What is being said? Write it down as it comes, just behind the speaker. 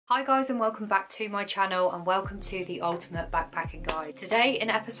Hi guys and welcome back to my channel and welcome to the Ultimate Backpacking Guide. Today in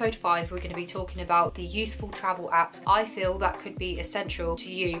episode 5 we're going to be talking about the useful travel apps I feel that could be essential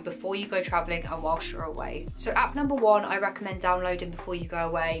to you before you go travelling and whilst you're away. So app number 1 I recommend downloading before you go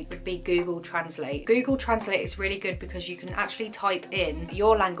away would be Google Translate. Google Translate is really good because you can actually type in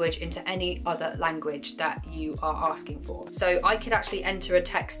your language into any other language that you are asking for. So I could actually enter a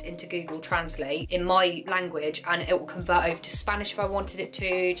text into Google Translate in my language and it will convert over to Spanish if I wanted it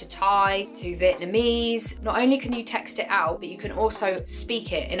to Thai, to Vietnamese. Not only can you text it out, but you can also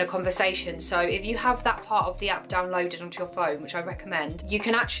speak it in a conversation. So if you have that part of the app downloaded onto your phone, which I recommend, you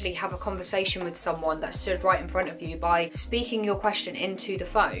can actually have a conversation with someone that stood right in front of you by speaking your question into the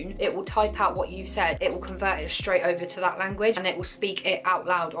phone. It will type out what you've said, it will convert it straight over to that language and it will speak it out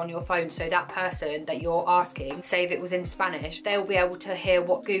loud on your phone. So that person that you're asking, say if it was in Spanish, they'll be able to hear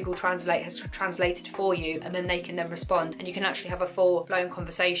what Google Translate has translated for you and then they can then respond and you can actually have a full-blown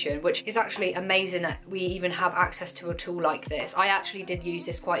conversation, which is actually amazing that we even have access to a tool like this. I actually did use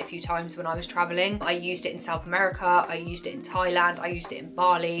this quite a few times when I was traveling. I used it in South America, I used it in Thailand, I used it in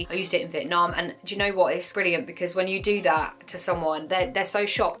Bali, I used it in Vietnam, and do you know what? It's brilliant because when you do that to someone, they're so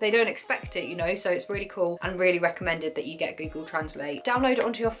shocked. They don't expect it, you know, so it's really cool and really recommended that you get Google Translate. Download it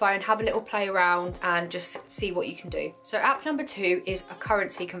onto your phone, have a little play around and just see what you can do. So app number 2 is a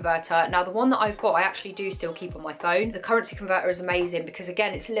currency converter. Now the one that I've got, I actually do still keep on my phone. The currency converter is amazing because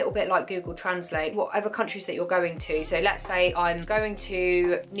again, it's a little bit like Google Translate, whatever countries that you're going to. So let's say I'm going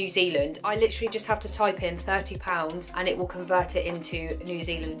to New Zealand, I literally just have to type in £30 and it will convert it into New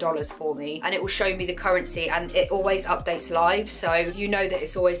Zealand dollars for me and it will show me the currency and it always updates live, so you know that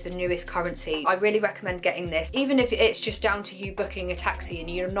it's always the newest currency. I really recommend getting this, even if it's just down to you booking a taxi and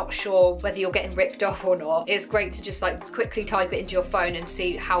you're not sure whether you're getting ripped off or not. It's great to just like quickly type it into your phone and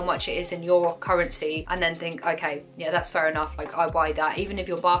see how much it is in your currency and then think, okay, yeah, that's fair enough, like I buy that. Even if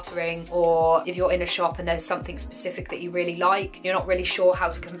you're bartering or if you're in a shop and there's something specific that you really like, you're not really sure how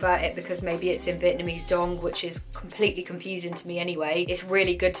to convert it because maybe it's in Vietnamese dong, which is completely confusing to me anyway. It's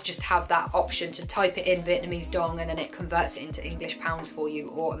really good to just have that option to type it in Vietnamese dong and then it converts it into English pounds for you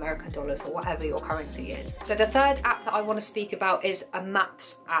or American dollars or whatever your currency is. So the third app that I want to speak about is a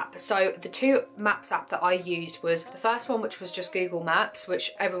Maps app. So the 2 Maps app that I used was the first one, which was just Google Maps,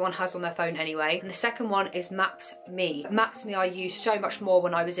 which everyone has on their phone anyway, and the second one is Maps Me. Maps Me I used so much more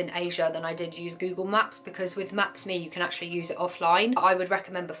when I was in Asia than I did use Google Maps because with Maps Me you can actually use it offline. I would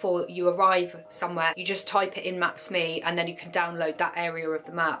recommend before you arrive somewhere you just type it in Maps Me and then you can download that area of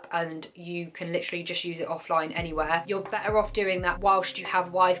the map and you can literally just use it offline anywhere. You're better off doing that whilst you have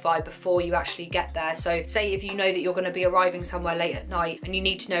Wi-Fi before you actually get there. So say if you know that you're going to be arriving somewhere late at night and you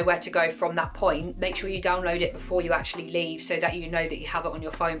need to know where to go from that point, make sure you download it before you actually leave so that you know that you have it on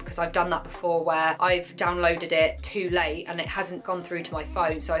your phone, because I've done that before where I've downloaded it too late and it hasn't gone through to my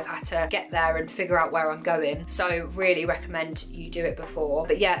phone, so I've had to get there and figure out where I'm going. So really recommend you do it before.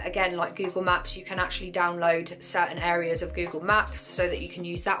 But yeah, again, like Google Maps, you can actually download certain areas of Google Maps so that you can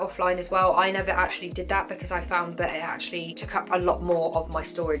use that offline as well. I never actually did that because I found that it actually took up a lot more of my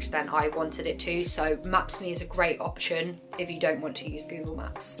storage than I wanted it to. So Maps Me is a great option if you don't want to use Google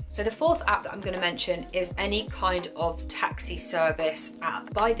Maps. So the 4th app that I'm going to mention is any kind of taxi service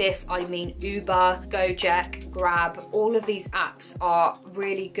app. By this I mean Uber, GOJEK, Grab. All of these apps are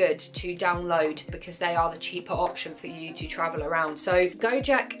really good to download because they are the cheaper option for you to travel around. So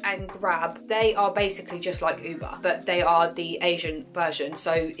GOJEK and Grab, they are basically just like Uber, but they are the Asian version.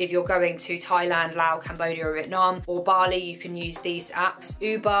 So if you're going to Thailand, Laos, Cambodia or Vietnam or Bali, you can use these apps.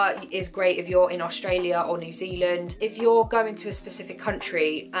 Uber is great if you're in Australia or New Zealand. If you're going to a specific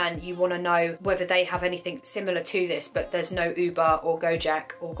country and you want to know whether they have anything similar to this but there's no Uber or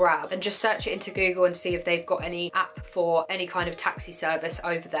GOJEK or Grab, then just search it into Google and see if they've got any app for any kind of taxi service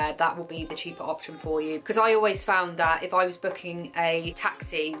over there. That will be the cheaper option for you, because I always found that if I was booking a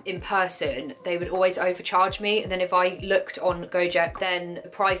taxi in person they would always overcharge me, and then if I looked on GOJEK then the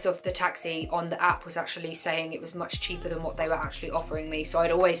price of the taxi on the app was actually saying it was much cheaper than what they were actually offering me. So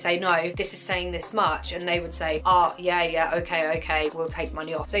I'd always say, no, this is saying this much, and they would say, oh yeah, okay, we'll take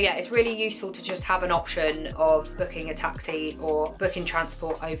money off. So yeah, it's really useful to just have an option of booking a taxi or booking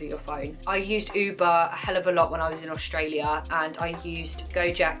transport over your phone. I used Uber a hell of a lot when I was in Australia, and I used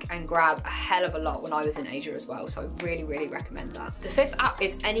GOJEK and Grab a hell of a lot when I was in Asia as well, so I really recommend that. The 5th app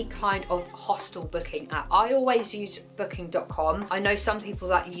is any kind of hostel booking app. I always use booking.com. I know some people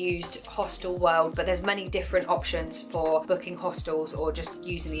that used Hostel World, but there's many different options for booking hostels or just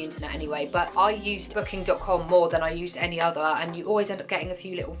using the internet anyway, but I used booking.com more than I used any other, and you always end up getting a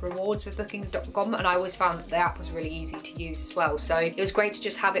few little rewards with booking.com, and I always found that the app was really easy to use as well, so it was great to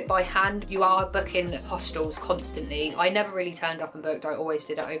just have it by hand. You are booking hostels constantly. I never really turned up and booked, I always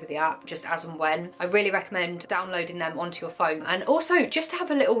did it over the app, just as and when. I really recommend downloading them onto your phone, and also just to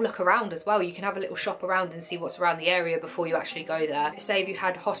have a little look around as well. You can have a little shop around and see what's around the area before you actually go there. Say if you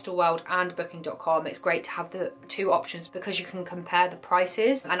had Hostel World and booking.com, it's great to have the two options because you can compare the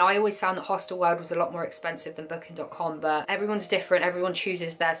prices. And I always found that Hostel World was a lot more expensive than booking.com, but everyone's different. Everyone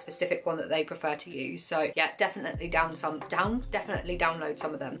chooses their specific one that they prefer to use. So yeah, definitely download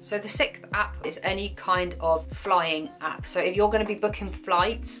some of them. So the 6th app is any kind of flying app. So if you're going to be booking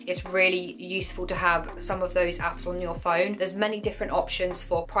flights, it's really useful to have some of those apps on your phone. There's many different options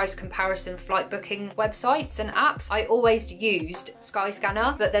for price comparison flight booking websites and apps. I always used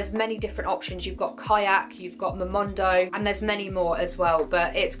Skyscanner, but there's many different options. You've got Kayak, you've got Momondo, and there's many more as well.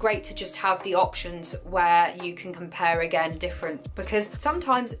 But it's great to just have the options where you can compare again different, because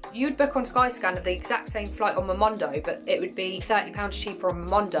sometimes you'd book on Skyscanner the exact same flight on Momondo, but it would be £30 cheaper on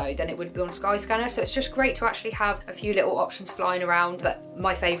Momondo than it would be on Skyscanner. So it's just great to actually have a few little options flying around, but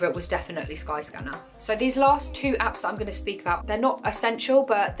my favourite was definitely Skyscanner. So these last 2 apps that I'm going to speak about, they're not essential,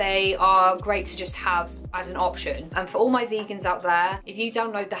 but they are great to just have as an option. And for all my vegans out there, if you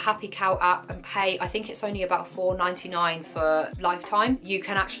download the HappyCow app and pay, I think it's only about $4.99 for lifetime, you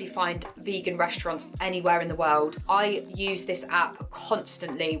can actually find vegan restaurants anywhere in the world. I used this app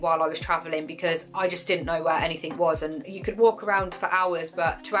constantly while I was traveling because I just didn't know where anything was, and you could walk around for hours,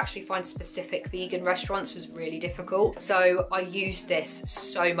 but to actually find specific vegan restaurants was really difficult. So I used this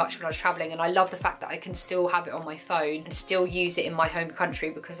so much when I was traveling, and I love the fact that I can still have it on my phone and still use it in my home country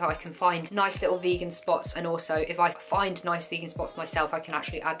because I can find nice little vegan spots, and also if I find nice vegan spots myself, I can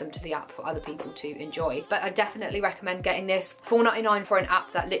actually add them to the app for other people to enjoy. But I definitely recommend getting this. $4.99 for an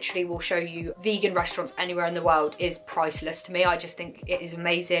app that literally will show you vegan restaurants anywhere in the world is priceless to me. I just think it is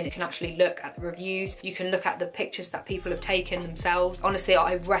amazing. You can actually look at the reviews, you can look at the pictures that people have taken themselves. Honestly,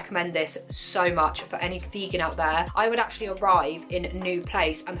 I recommend this so much for any vegan out there. I would actually arrive in a new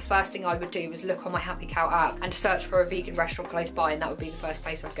place, and the first thing I would do was look on my HappyCow app and search for a vegan restaurant close by, and that would be the first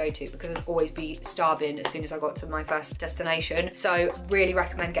place I'd go to because I'd always be starving as soon as I got to my first destination. So really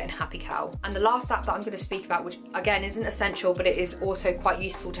recommend getting HappyCow. And the last app that I'm going to speak about, which again isn't essential but it is also quite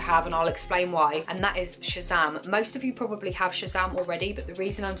useful to have, and I'll explain why, and that is Shazam. Most of you probably have Shazam already, but the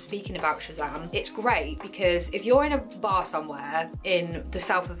reason I'm speaking about Shazam, it's great because if you're in a bar somewhere in the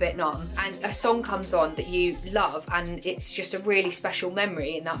south of Vietnam and a song comes on that you love and it's just a really special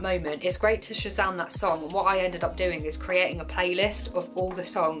memory in that moment, it's great to Shazam that song. And what I ended up doing is creating a playlist of all the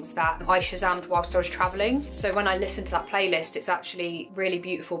songs that I Shazammed whilst I was traveling. So when I listen to that playlist, it's actually really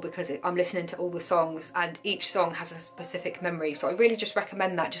beautiful because I'm listening to all the songs and each song has a specific memory. So I really just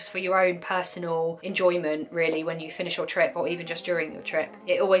recommend that just for your own personal enjoyment, really, when you finish your trip or even just during your trip.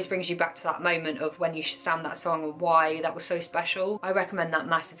 It always brings you back to that moment of when you Shazam that song and why that was so special. I recommend that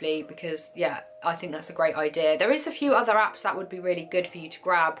massively because, yeah, I think that's a great idea. There is a few other apps that would be really good for you to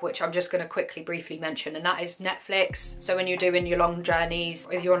grab, which I'm just going to briefly mention, and that is Netflix. So when you're doing your long journeys,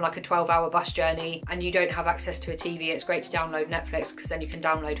 if you're on like a 12-hour bus journey and you don't have access to a TV, it's great to download Netflix because then you can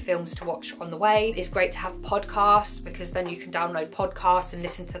download films to watch on the way. It's great to have podcasts because then you can download podcasts and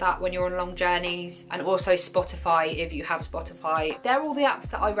listen to that when you're on long journeys. And also Spotify if you have Spotify. They're all the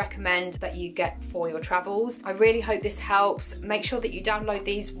apps that I recommend that you get for your travels. I really hope this helps. Make sure that you download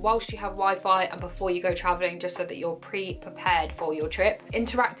these whilst you have Wi-Fi and before you go traveling, just so that you're pre-prepared for your trip.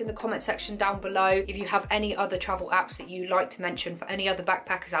 Interact in the comment section down below if you have any other travel apps that you'd like to mention for any other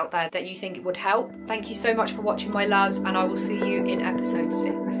backpackers out there that you think it would help. Thank you so much for watching, my loves, and I will see you in episode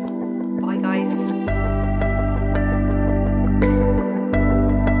 6. Bye guys.